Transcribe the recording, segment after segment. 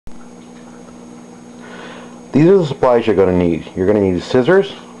These are the supplies you're going to need. You're going to need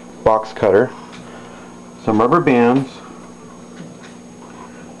scissors, box cutter, some rubber bands,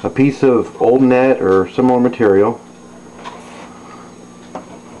 a piece of old net or similar material,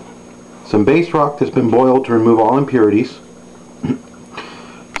 some base rock that's been boiled to remove all impurities,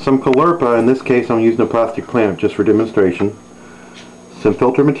 some Calurpa, in this case I'm using a plastic clamp just for demonstration, some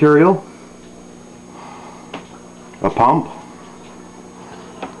filter material, a pump,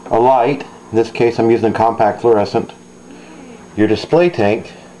 a light, in this case I'm using a compact fluorescent, your display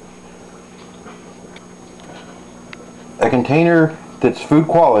tank, a container that's food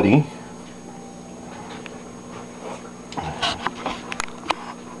quality,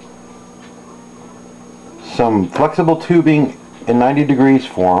 some flexible tubing in 90 degrees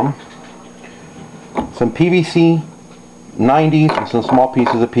form, some PVC 90s and some small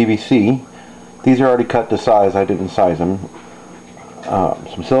pieces of PVC. These are already cut to size, I didn't size them.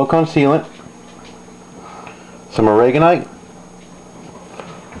 Some silicone sealant, some aragonite,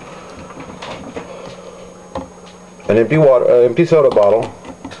 an empty soda bottle,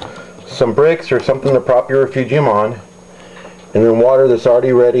 some bricks or something to prop your Refugium on, and then water that's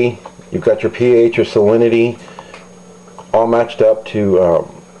already ready. You've got your pH or salinity all matched up to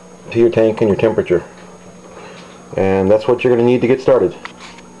your tank and your temperature. And that's what you're going to need to get started.